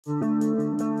Hi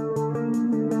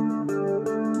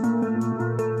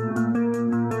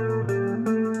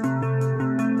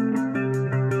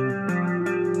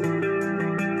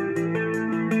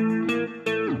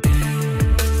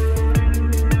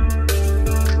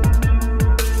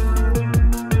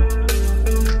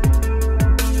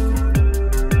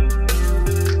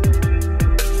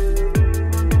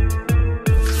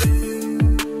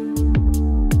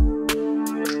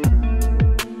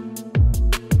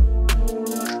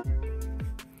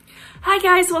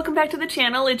guys, welcome back to the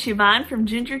channel. It's Yvonne from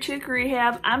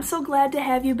GingerChickRehab. I'm so glad to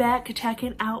have you back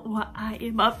checking out what I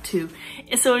am up to.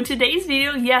 So in today's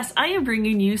video, yes, I am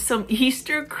bringing you some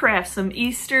Easter crafts, some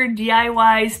Easter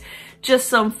DIYs, just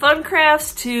some fun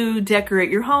crafts to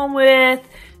decorate your home with,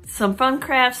 some fun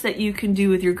crafts that you can do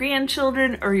with your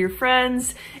grandchildren or your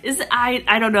friends.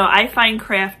 I don't know, I find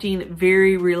crafting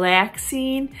very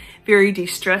relaxing, very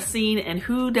de-stressing, and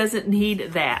who doesn't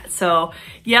need that? So,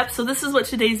 yep, so this is what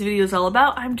today's video is all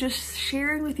about. I'm just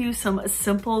sharing with you some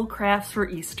simple crafts for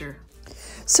Easter.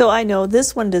 So I know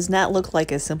this one does not look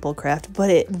like a simple craft, but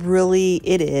it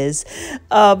is.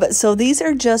 So these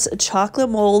are just chocolate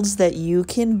molds that you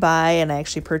can buy, and I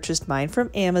actually purchased mine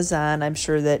from Amazon. I'm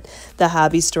sure that the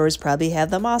hobby stores probably have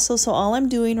them also. So all I'm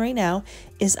doing right now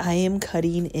is I am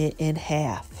cutting it in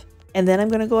half. And then I'm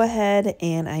going to go ahead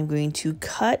and I'm going to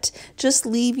cut, just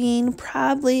leaving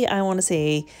probably, I want to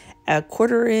say, a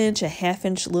 1/4 inch, a 1/2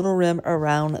 inch little rim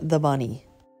around the bunny.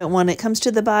 And when it comes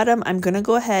to the bottom, I'm going to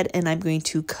go ahead and I'm going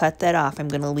to cut that off. I'm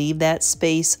going to leave that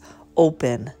space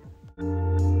open.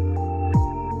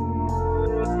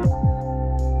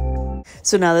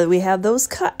 So now that we have those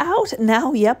cut out,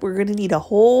 now, yep, we're going to need a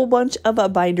whole bunch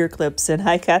of binder clips. And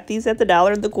I got these at the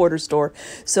 $1 and a quarter store.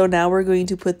 So now we're going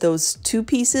to put those 2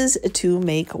 pieces to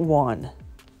make one.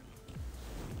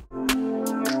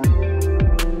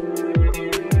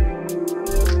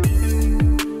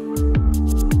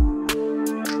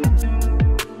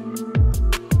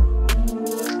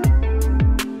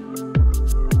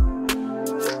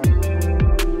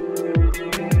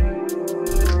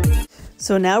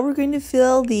 So now we're going to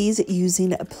fill these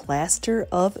using a plaster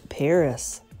of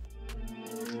Paris.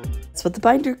 That's what the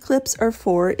binder clips are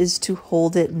for, is to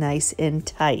hold it nice and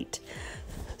tight.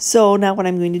 So now what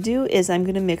I'm going to do is I'm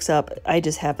going to mix up, I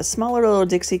just have a smaller little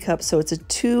Dixie cup, so it's a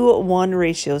 2:1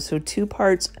 ratio. So 2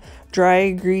 parts dry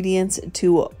ingredients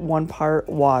to 1 part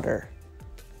water.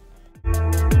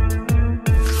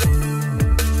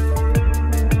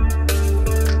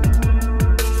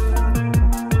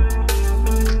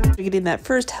 Getting that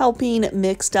first helping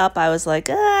mixed up, I was like,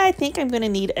 I think I'm going to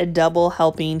need a double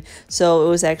helping. So it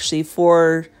was actually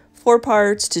 4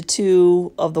 parts to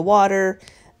 2 of the water.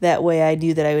 That way I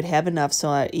knew that I would have enough.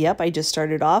 So yep, I just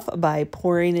started off by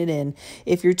pouring it in.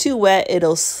 If you're too wet,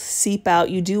 it'll seep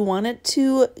out. You do want it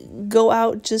to go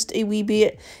out just a wee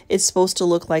bit. It's supposed to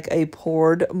look like a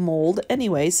poured mold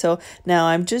anyway. So now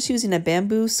I'm just using a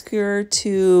bamboo skewer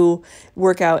to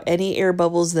work out any air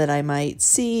bubbles that I might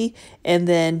see, and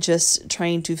then just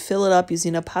trying to fill it up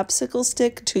using a popsicle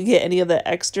stick to get any of the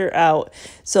extra out.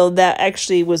 So that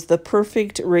actually was the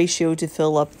perfect ratio to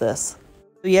fill up this.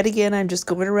 So yet again, I'm just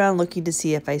going around looking to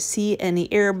see if I see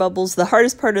any air bubbles. The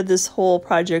hardest part of this whole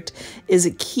project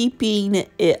is keeping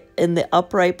it in the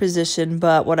upright position,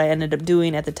 but what I ended up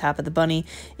doing at the top of the bunny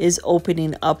is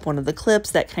opening up one of the clips.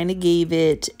 That kind of gave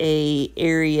it a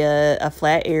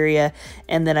flat area,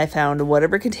 and then I found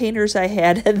whatever containers I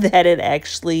had that it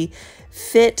actually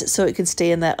fit so it could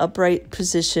stay in that upright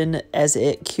position as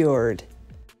it cured.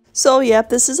 So, yep,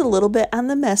 this is a little bit on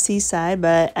the messy side,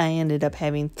 but I ended up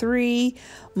having 3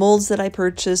 molds that I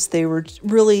purchased. They were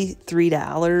really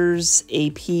 $3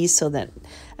 a piece, so that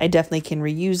I definitely can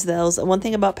reuse those. One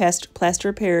thing about plaster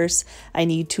of Paris, I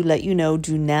need to let you know,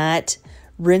 do not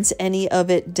rinse any of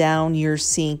it down your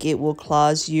sink. It will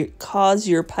cause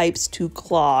your pipes to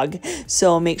clog.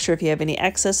 So make sure if you have any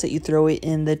excess that you throw it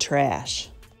in the trash.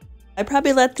 I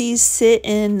probably let these sit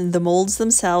in the molds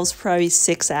themselves for probably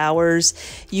 6 hours.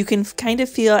 You can kind of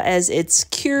feel as it's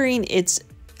curing, it's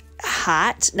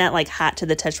hot, not like hot to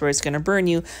the touch where it's going to burn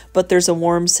you, but there's a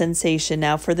warm sensation.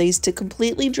 Now for these to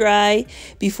completely dry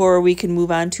before we can move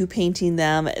on to painting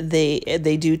them, they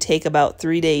do take about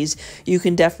 3 days. You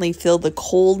can definitely feel the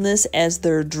coldness as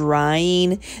they're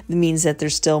drying. It means that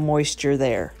there's still moisture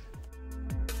there.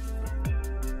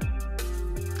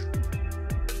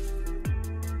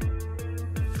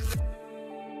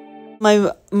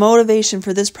 My motivation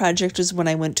for this project was when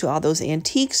I went to all those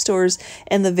antique stores,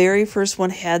 and the very first one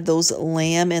had those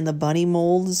lamb and the bunny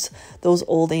molds, those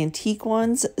old antique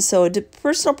ones. So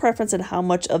personal preference on how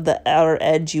much of the outer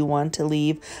edge you want to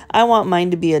leave. I want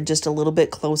mine to be just a little bit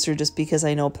closer, just because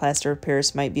I know plaster of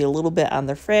Paris might be a little bit on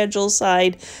the fragile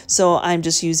side. So I'm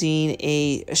just using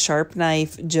a sharp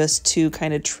knife just to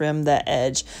kind of trim the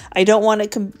edge. I don't want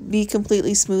it to be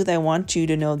completely smooth. I want you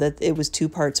to know that it was two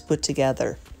parts put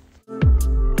together.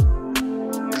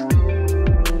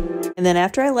 And then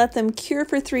after I let them cure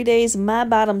for 3 days, my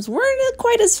bottoms weren't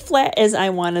quite as flat as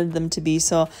I wanted them to be.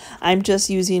 So I'm just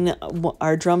using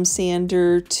our drum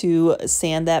sander to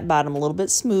sand that bottom a little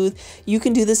bit smooth. You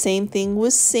can do the same thing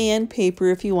with sandpaper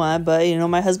if you want, but you know,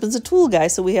 my husband's a tool guy,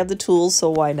 so we have the tools,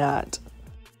 so why not?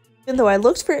 Even though I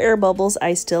looked for air bubbles,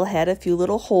 I still had a few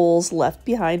little holes left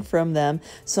behind from them.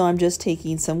 So I'm just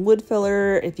taking some wood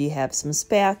filler, if you have some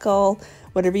spackle,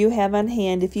 whatever you have on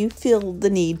hand, if you feel the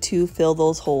need to fill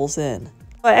those holes in.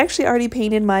 I actually already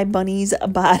painted my bunny's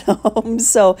bottom,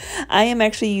 so I am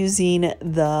actually using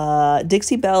the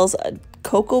Dixie Belle's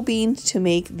cocoa bean to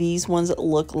make these ones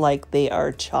look like they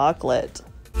are chocolate.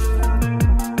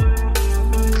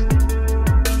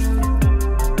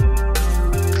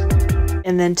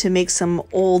 And then to make some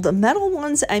old metal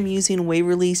ones, I'm using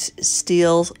Waverly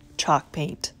Steel chalk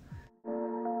paint.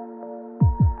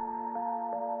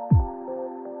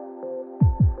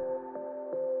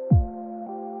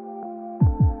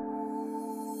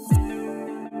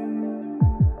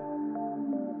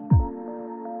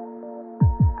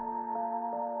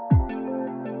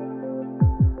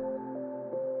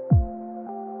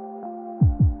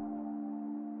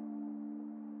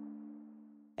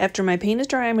 After my paint is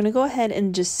dry, I'm going to go ahead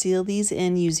and just seal these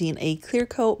in using a clear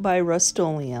coat by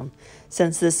Rust-Oleum,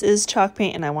 since this is chalk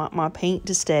paint and I want my paint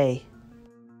to stay.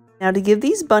 Now to give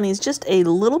these bunnies just a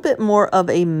little bit more of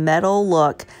a metal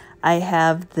look, I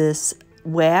have this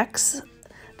wax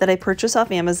that I purchased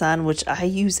off Amazon, which I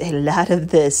use a lot of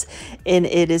this, and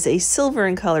it is a silver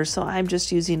in color, so I'm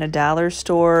just using a dollar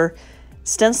store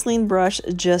stenciling brush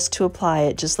just to apply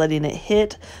it, just letting it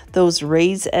hit those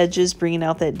raised edges, bringing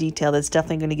out that detail. That's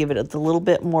definitely going to give it a little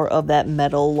bit more of that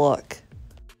metal look.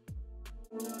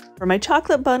 For my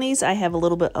chocolate bunnies, I have a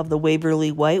little bit of the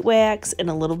Waverly white wax and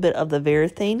a little bit of the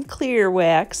Varathane clear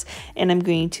wax, and I'm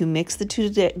going to mix the two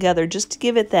together just to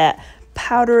give it that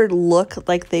powdered look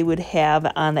like they would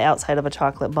have on the outside of a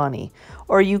chocolate bunny.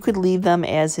 Or you could leave them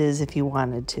as is if you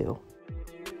wanted to.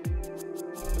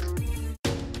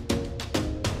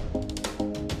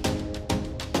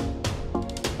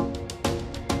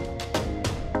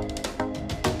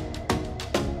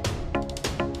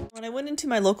 When I went into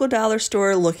my local dollar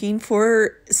store looking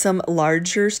for some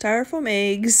larger styrofoam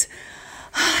eggs,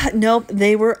 nope,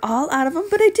 they were all out of them,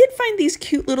 but I did find these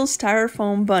cute little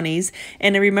styrofoam bunnies,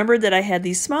 and I remembered that I had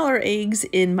these smaller eggs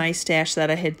in my stash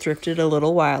that I had thrifted a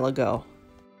little while ago.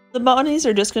 The bunnies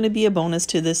are just going to be a bonus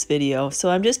to this video, so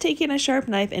I'm just taking a sharp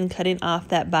knife and cutting off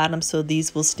that bottom so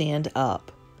these will stand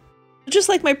up. Just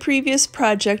like my previous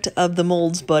project of the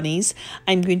Moulds bunnies,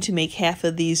 I'm going to make half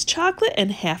of these chocolate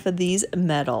and half of these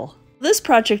metal. This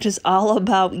project is all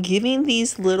about giving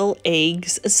these little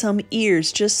eggs some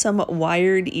ears, just some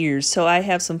wired ears. So I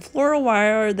have some floral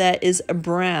wire that is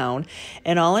brown,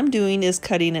 and all I'm doing is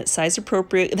cutting it size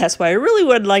appropriate. That's why I really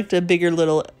would like a bigger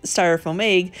little styrofoam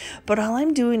egg, but all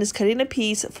I'm doing is cutting a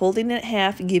piece, folding it in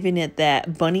half, giving it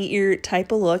that bunny ear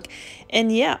type of look.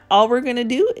 And yeah, all we're gonna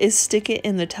do is stick it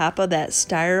in the top of that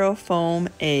styrofoam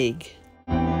egg.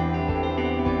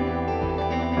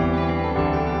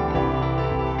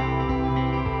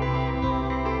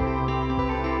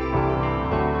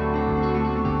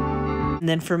 And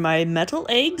then for my metal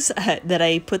eggs that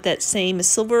I put that same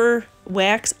silver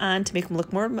wax on to make them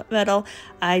look more metal,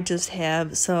 I just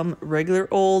have some regular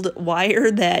old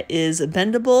wire that is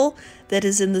bendable that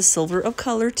is in the silver of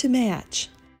color to match.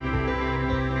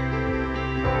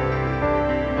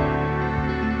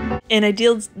 And I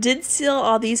did seal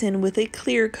all these in with a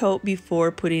clear coat before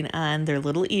putting on their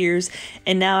little ears.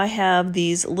 And now I have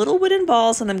these little wooden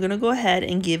balls, and I'm going to go ahead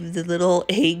and give the little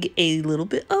egg a little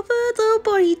bit of a little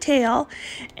bunny tail.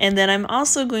 And then I'm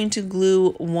also going to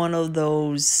glue one of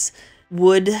those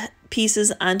wood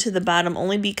pieces onto the bottom,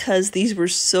 only because these were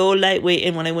so lightweight,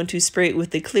 and when I went to spray it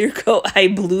with the clear coat, I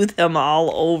blew them all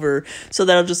over. So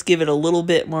that'll just give it a little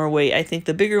bit more weight. I think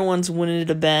the bigger ones wouldn't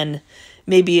have been,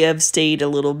 maybe have stayed a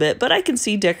little bit, but I can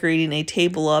see decorating a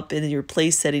table up in your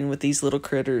place setting with these little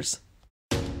critters.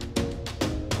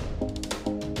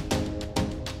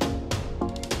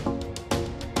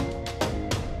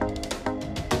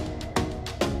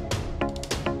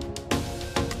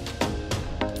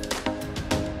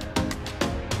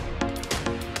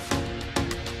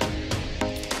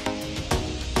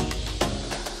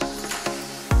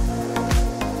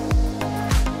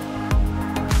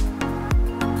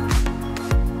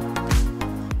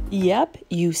 Yep,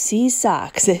 you see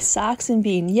socks. Socks and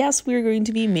bean. Yes, we're going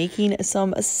to be making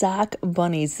some sock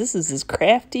bunnies. This is as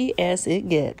crafty as it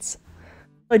gets.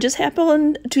 I just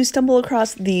happened to stumble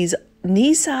across these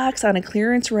knee socks on a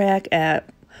clearance rack at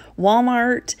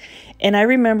Walmart, and I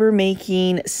remember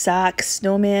making sock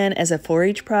snowman as a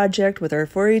 4-H project with our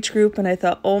 4-H group, and I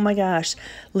thought, oh my gosh,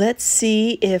 let's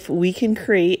see if we can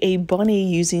create a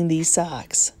bunny using these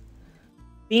socks.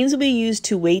 Beans will be used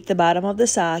to weight the bottom of the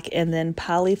sock, and then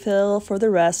polyfill for the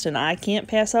rest, and I can't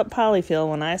pass up polyfill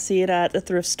when I see it at the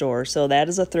thrift store, so that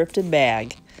is a thrifted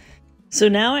bag. So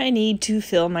now I need to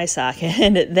fill my sock,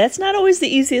 and that's not always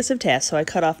the easiest of tasks, so I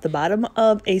cut off the bottom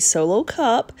of a solo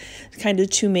cup kind of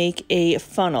to make a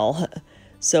funnel.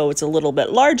 So it's a little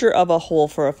bit larger of a hole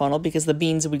for a funnel because the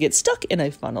beans would get stuck in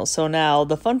a funnel. So now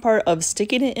the fun part of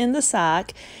sticking it in the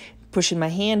sock, pushing my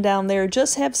hand down there,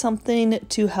 just have something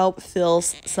to help fill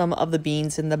some of the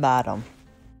beans in the bottom.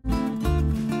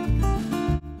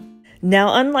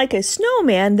 Now, unlike a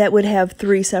snowman that would have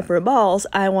 3 separate balls,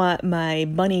 I want my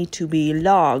bunny to be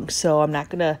long, so I'm not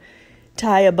going to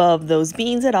tie above those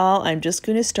beans at all. I'm just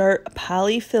going to start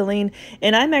polyfilling,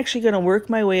 and I'm actually going to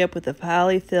work my way up with the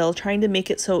polyfill, trying to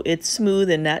make it so it's smooth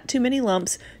and not too many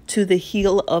lumps to the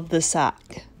heel of the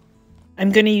sock.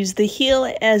 I'm going to use the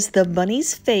heel as the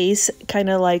bunny's face,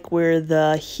 kind of like where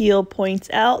the heel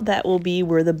points out, that will be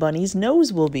where the bunny's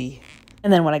nose will be.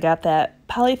 And then when I got that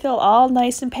polyfill all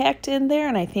nice and packed in there,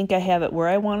 and I think I have it where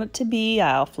I want it to be,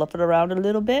 I'll fluff it around a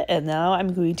little bit, and now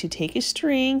I'm going to take a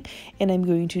string and I'm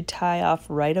going to tie off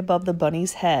right above the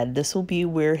bunny's head. This will be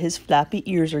where his floppy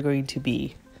ears are going to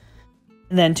be.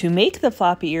 And then to make the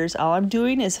floppy ears, all I'm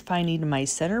doing is finding my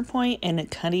center point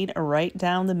and cutting right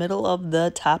down the middle of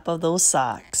the top of those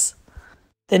socks.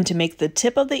 Then to make the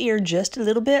tip of the ear just a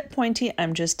little bit pointy,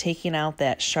 I'm just taking out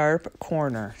that sharp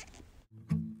corner.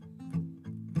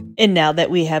 And now that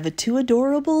we have 2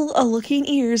 adorable looking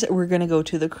ears, we're going to go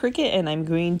to the Cricut, and I'm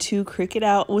going to Cricut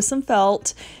out with some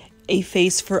felt a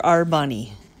face for our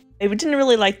bunny. I didn't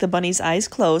really like the bunny's eyes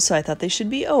closed, so I thought they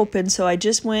should be open, so I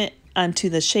just went onto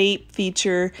the shape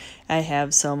feature. I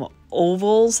have some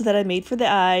ovals that I made for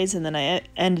the eyes, and then I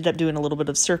ended up doing a little bit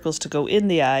of circles to go in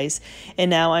the eyes.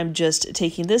 And now I'm just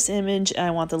taking this image, and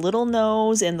I want the little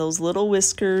nose and those little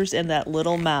whiskers and that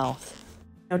little mouth.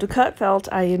 Now to cut felt,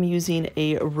 I am using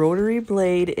a rotary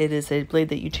blade. It is a blade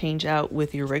that you change out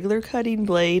with your regular cutting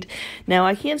blade. Now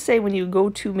I can't say when you go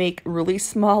to make really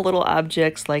small little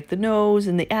objects like the nose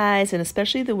and the eyes and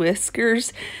especially the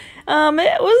whiskers, I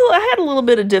had a little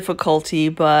bit of difficulty,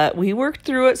 but we worked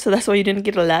through it, so that's why you didn't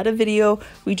get a lot of video.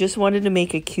 We just wanted to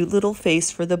make a cute little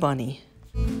face for the bunny.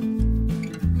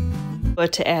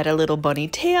 But to add a little bunny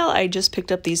tail, I just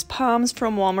picked up these palms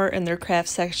from Walmart in their craft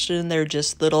section. They're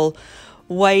just little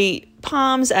white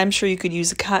palms. I'm sure you could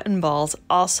use cotton balls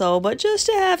also, but just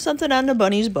to have something on the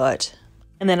bunny's butt.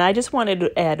 And then I just wanted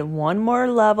to add one more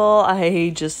level.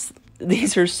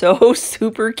 These are so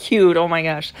super cute. Oh my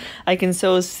gosh. I can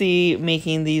so see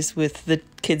making these with the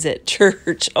kids at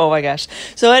church. Oh my gosh.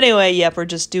 So anyway, yep, we're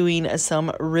just doing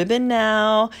some ribbon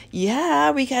now. Yeah,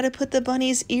 we got to put the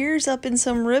bunny's ears up in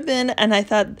some ribbon. And I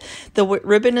thought the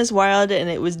ribbon is wild,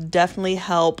 and it would definitely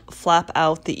help flap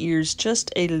out the ears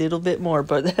just a little bit more.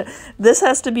 But this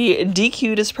has to be the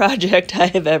cutest project I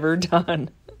have ever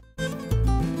done.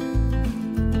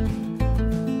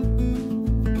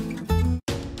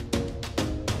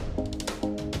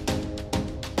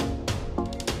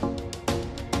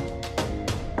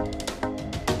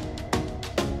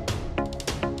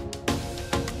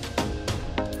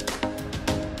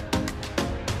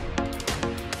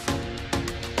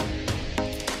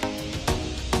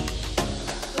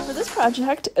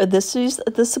 Project, this is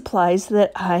the supplies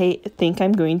that I think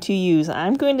I'm going to use.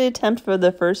 I'm going to attempt for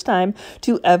the first time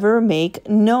to ever make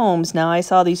gnomes. Now I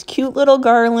saw these cute little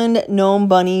garland gnome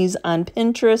bunnies on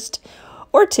Pinterest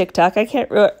or TikTok. I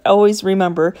can't always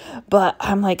remember, but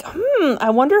I'm like,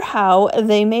 I wonder how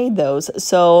they made those.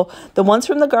 So the ones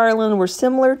from the garland were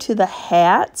similar to the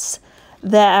hats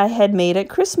that I had made at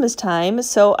Christmas time,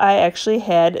 so I actually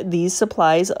had these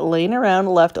supplies laying around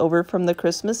left over from the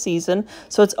Christmas season,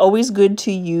 so it's always good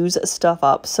to use stuff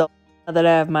up. So now that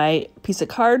I have my piece of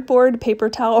cardboard paper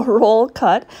towel roll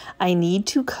cut, I need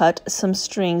to cut some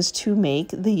strings to make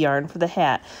the yarn for the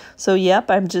hat. So yep,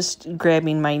 I'm just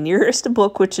grabbing my nearest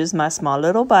book, which is my small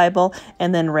little Bible,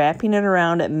 and then wrapping it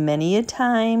around many a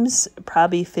times,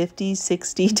 probably 50,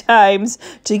 60 times,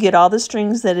 to get all the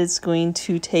strings that it's going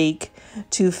to take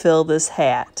to fill this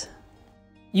hat.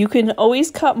 You can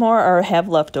always cut more or have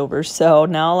leftovers, so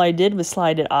now all I did was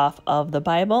slide it off of the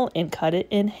Bible and cut it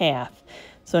in half.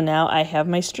 So now I have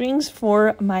my strings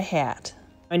for my hat.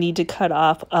 I need to cut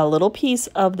off a little piece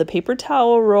of the paper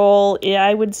towel roll.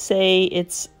 I would say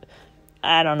it's,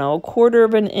 I don't know, 1/4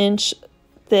 of an inch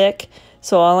thick.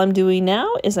 So all I'm doing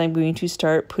now is I'm going to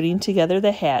start putting together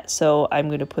the hat. So I'm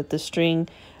going to put the string,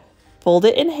 fold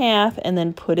it in half, and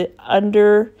then put it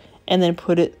under, and then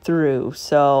put it through.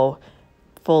 So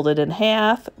fold it in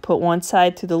half, put one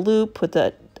side through the loop, put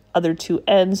the other two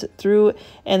ends through,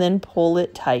 and then pull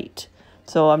it tight.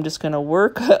 So I'm just going to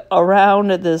work around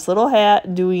this little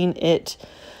hat, doing it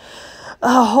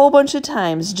a whole bunch of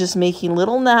times, just making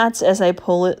little knots as I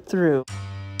pull it through.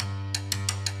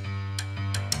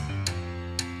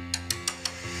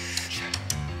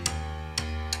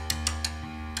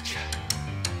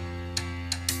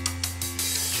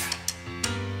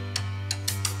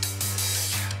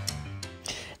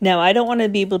 Now, I don't want to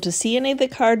be able to see any of the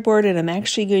cardboard, and I'm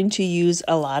actually going to use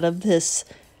a lot of this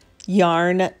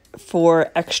yarn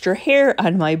for extra hair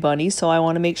on my bunny, so I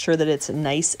want to make sure that it's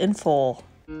nice and full.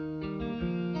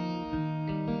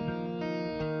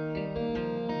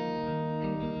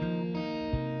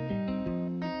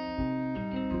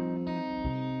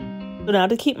 So now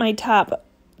to keep my top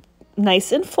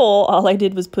nice and full, all I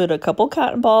did was put a couple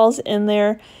cotton balls in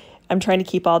there. I'm trying to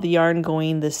keep all the yarn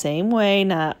going the same way,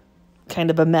 not kind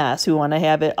of a mess. We want to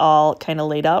have it all kind of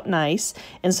laid out nice.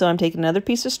 And so I'm taking another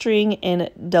piece of string and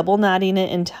double knotting it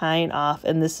and tying off.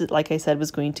 And this is, like I said, was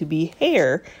going to be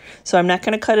hair. So I'm not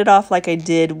going to cut it off like I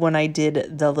did when I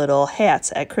did the little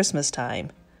hats at Christmas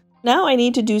time. Now I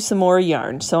need to do some more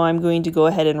yarn. So I'm going to go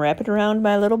ahead and wrap it around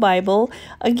my little Bible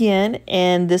again.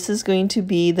 And this is going to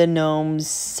be the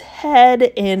gnome's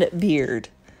head and beard.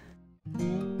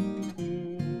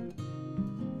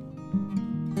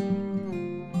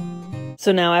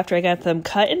 So now after I got them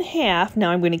cut in half, now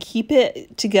I'm going to keep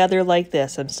it together like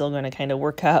this. I'm still going to kind of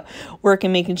work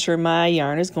and making sure my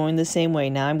yarn is going the same way.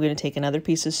 Now I'm going to take another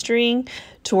piece of string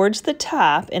towards the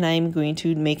top, and I'm going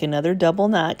to make another double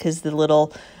knot because the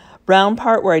little round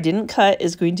part where I didn't cut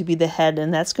is going to be the head,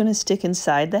 and that's going to stick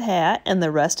inside the hat, and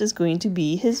the rest is going to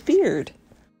be his beard.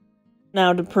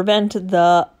 Now to prevent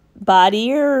the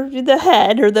body or the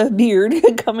head or the beard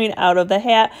coming out of the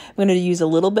hat, I'm going to use a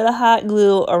little bit of hot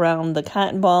glue around the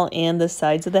cotton ball and the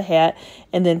sides of the hat,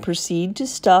 and then proceed to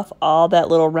stuff all that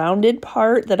little rounded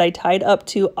part that I tied up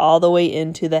to all the way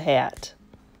into the hat.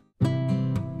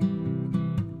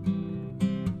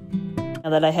 Now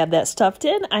that I have that stuffed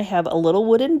in, I have a little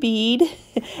wooden bead,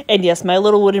 and yes, my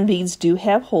little wooden beads do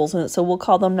have holes in it, so we'll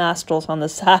call them nostrils on the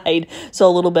side. So a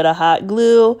little bit of hot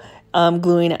glue,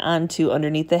 gluing it onto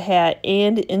underneath the hat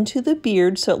and into the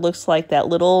beard, so it looks like that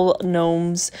little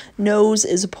gnome's nose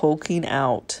is poking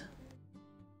out.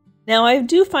 Now I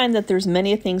do find that there's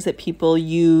many things that people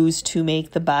use to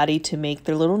make the body to make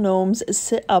their little gnomes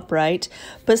sit upright,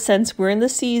 but since we're in the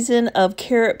season of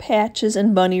carrot patches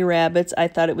and bunny rabbits, I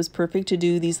thought it was perfect to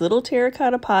do these little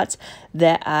terracotta pots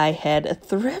that I had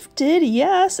thrifted.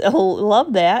 Yes, I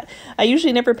love that. I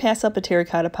usually never pass up a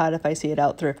terracotta pot if I see it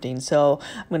out thrifting, so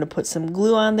I'm going to put some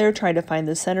glue on there, try to find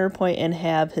the center point, and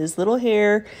have his little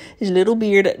hair, his little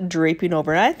beard draping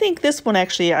over. And I think this one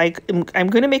actually, I'm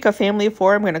going to make a family of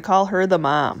 4. I'm going to call her the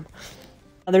mom.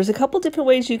 There's a couple different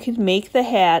ways you can make the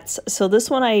hats. So this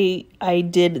one I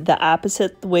did the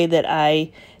opposite way that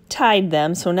I tied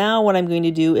them. So now what I'm going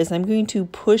to do is I'm going to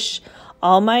push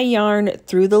all my yarn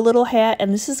through the little hat,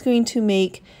 and this is going to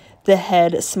make the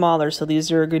head smaller. So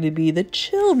these are going to be the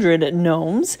children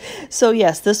gnomes. So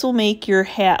yes, this will make your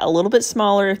hat a little bit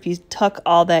smaller if you tuck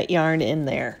all that yarn in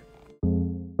there.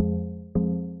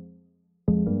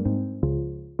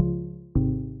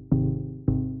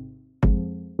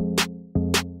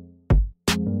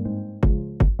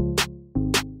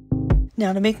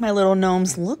 Now to make my little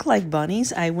gnomes look like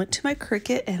bunnies, I went to my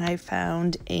Cricut and I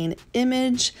found an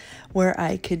image where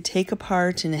I could take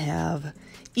apart and have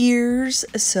ears.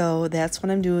 So that's what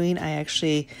I'm doing. I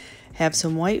actually have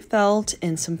some white felt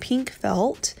and some pink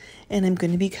felt, and I'm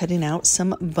going to be cutting out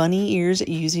some bunny ears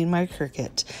using my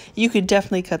Cricut. You could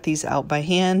definitely cut these out by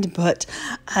hand, but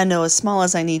I know as small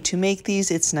as I need to make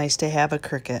these, it's nice to have a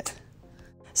Cricut.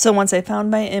 So once I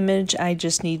found my image, I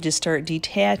just need to start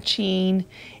detaching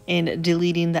and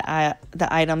deleting the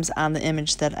items on the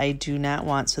image that I do not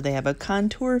want. So they have a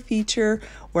contour feature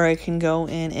where I can go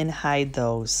in and hide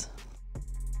those.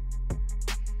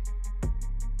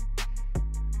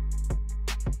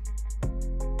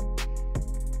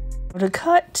 To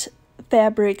cut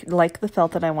fabric like the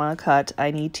felt that I want to cut,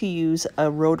 I need to use a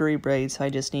rotary blade. So I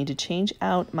just need to change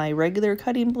out my regular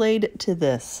cutting blade to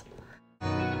this.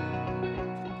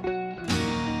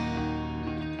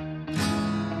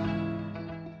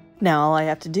 Now all I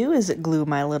have to do is glue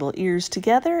my little ears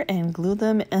together and glue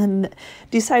them and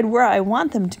decide where I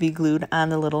want them to be glued on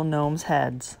the little gnomes'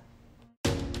 heads.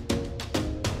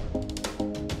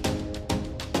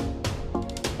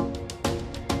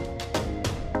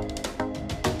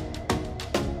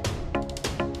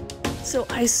 So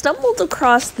I stumbled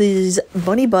across these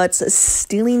bunny butts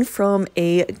stealing from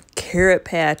a carrot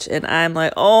patch, and I'm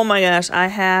like, oh my gosh, I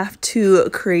have to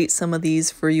create some of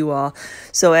these for you all.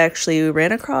 So actually we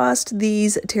ran across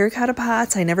these terracotta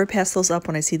pots. I never pass those up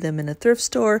when I see them in a thrift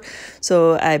store.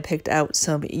 So I picked out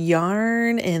some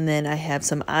yarn, and then I have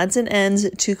some odds and ends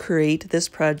to create this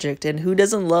project. And who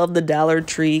doesn't love the Dollar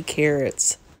Tree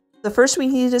carrots? So first we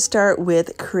need to start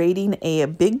with creating a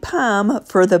big palm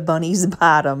for the bunny's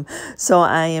bottom. So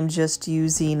I am just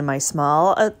using my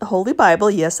small Holy Bible.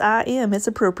 Yes, I am. It's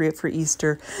appropriate for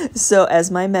Easter. So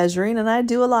as my measuring, and I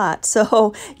do a lot.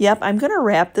 So yep, I'm going to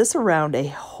wrap this around a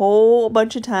whole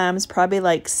bunch of times, probably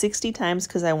like 60 times,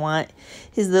 because I want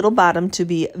his little bottom to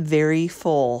be very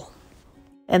full.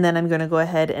 And then I'm going to go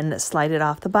ahead and slide it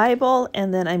off the Bible,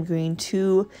 and then I'm going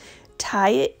to tie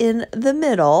it in the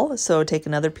middle. So take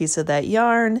another piece of that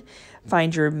yarn,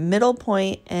 find your middle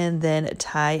point, and then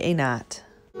tie a knot.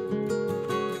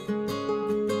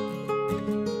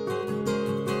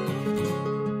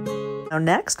 Now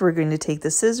next we're going to take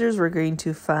the scissors, we're going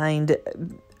to find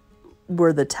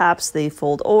where the tops they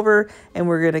fold over, and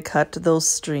we're going to cut those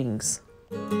strings.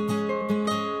 We're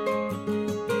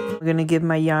going to give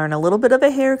my yarn a little bit of a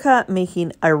haircut,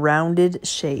 making a rounded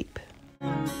shape.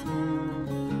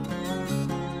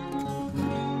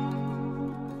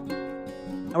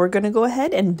 We're going to go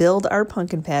ahead and build our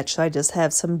pumpkin patch. So I just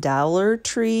have some Dollar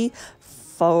Tree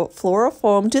floral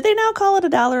foam. Do they now call it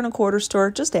 $1.25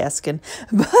 store? Just asking.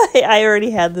 But I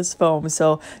already had this foam,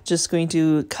 so just going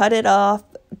to cut it off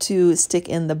to stick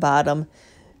in the bottom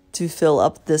to fill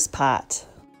up this pot.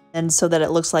 And so that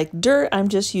it looks like dirt, I'm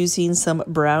just using some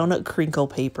brown crinkle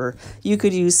paper. You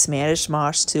could use Spanish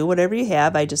moss too, whatever you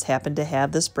have. I just happen to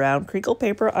have this brown crinkle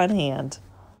paper on hand.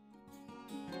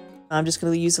 I'm just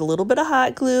going to use a little bit of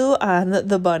hot glue on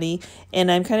the bunny, and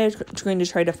I'm kind of going to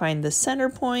try to find the center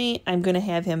point. I'm going to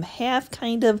have him half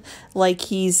kind of like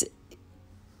he's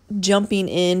jumping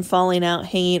in, falling out,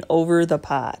 hanging over the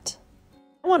pot.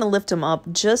 I want to lift him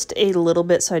up just a little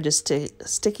bit, so I just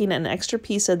sticking an extra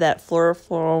piece of that floral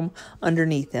foam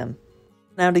underneath him.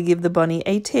 Now to give the bunny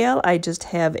a tail, I just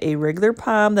have a regular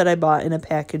palm that I bought in a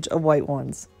package of white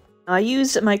ones. I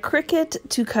used my Cricut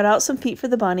to cut out some feet for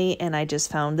the bunny, and I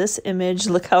just found this image.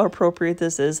 Look how appropriate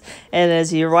this is. And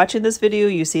as you're watching this video,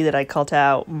 you see that I cut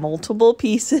out multiple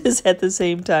pieces at the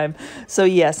same time. So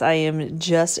yes, I am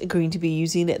just going to be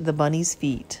using the bunny's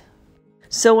feet.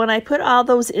 So when I put all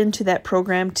those into that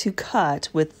program to cut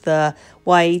with the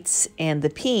whites and the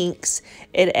pinks,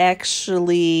 it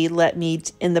actually let me,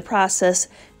 in the process,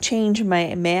 change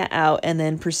my mat out and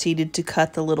then proceeded to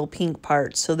cut the little pink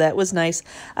parts. So that was nice.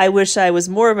 I wish I was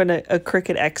more of a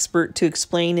Cricut expert to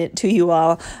explain it to you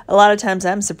all. A lot of times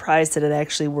I'm surprised that it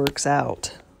actually works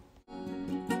out.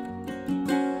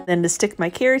 Then to stick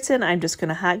my carrots in, I'm just going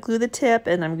to hot glue the tip,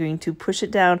 and I'm going to push it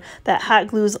down. That hot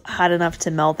glue is hot enough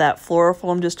to melt that floral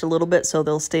foam just a little bit, so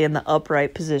they'll stay in the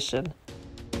upright position.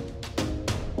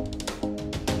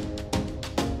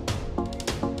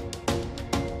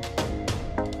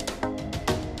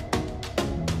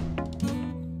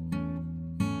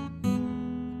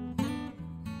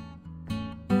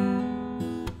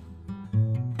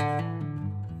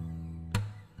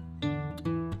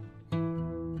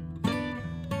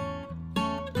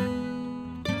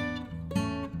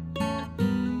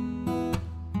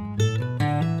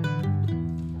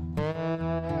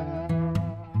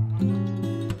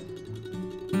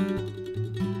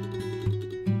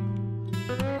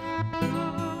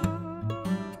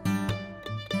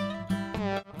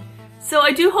 So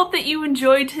I do hope that you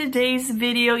enjoyed today's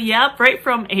video. Yep, right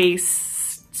from a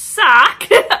sock,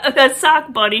 a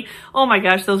sock bunny. Oh my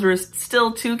gosh, those were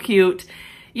still too cute.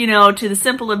 You know, to the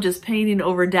simple of just painting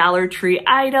over Dollar Tree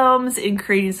items and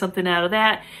creating something out of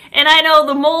that. And I know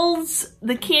the molds,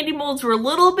 the candy molds were a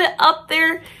little bit up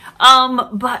there,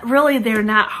 but really they're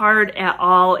not hard at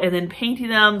all. And then painting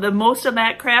them, the most of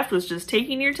that craft was just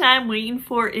taking your time, waiting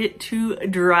for it to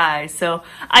dry. So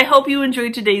I hope you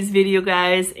enjoyed today's video,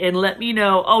 guys, and let me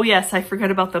know. Oh yes, I forgot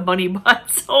about the bunny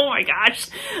butts. Oh my gosh,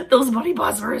 those bunny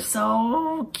butts were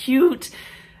so cute.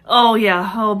 Oh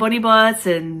yeah, oh, bunny butts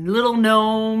and little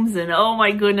gnomes, and oh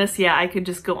my goodness, yeah, I could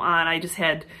just go on. I just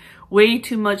had way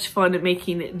too much fun at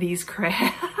making these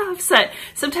crafts that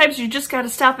sometimes you just got to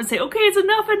stop and say, okay, it's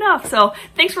enough. So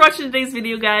thanks for watching today's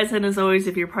video, guys. And as always,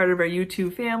 if you're part of our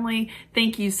YouTube family,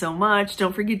 thank you so much.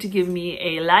 Don't forget to give me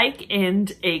a like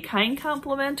and a kind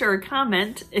compliment or a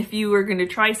comment if you are going to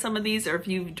try some of these or if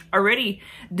you've already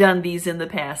done these in the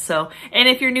past. And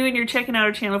if you're new and you're checking out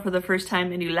our channel for the first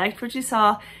time and you liked what you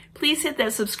saw, please hit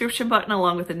that subscription button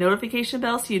along with the notification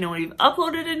bell so you know when we've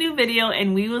uploaded a new video,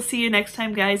 and we will see you next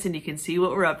time, guys, and you can see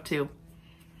what we're up to.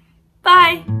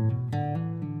 Bye!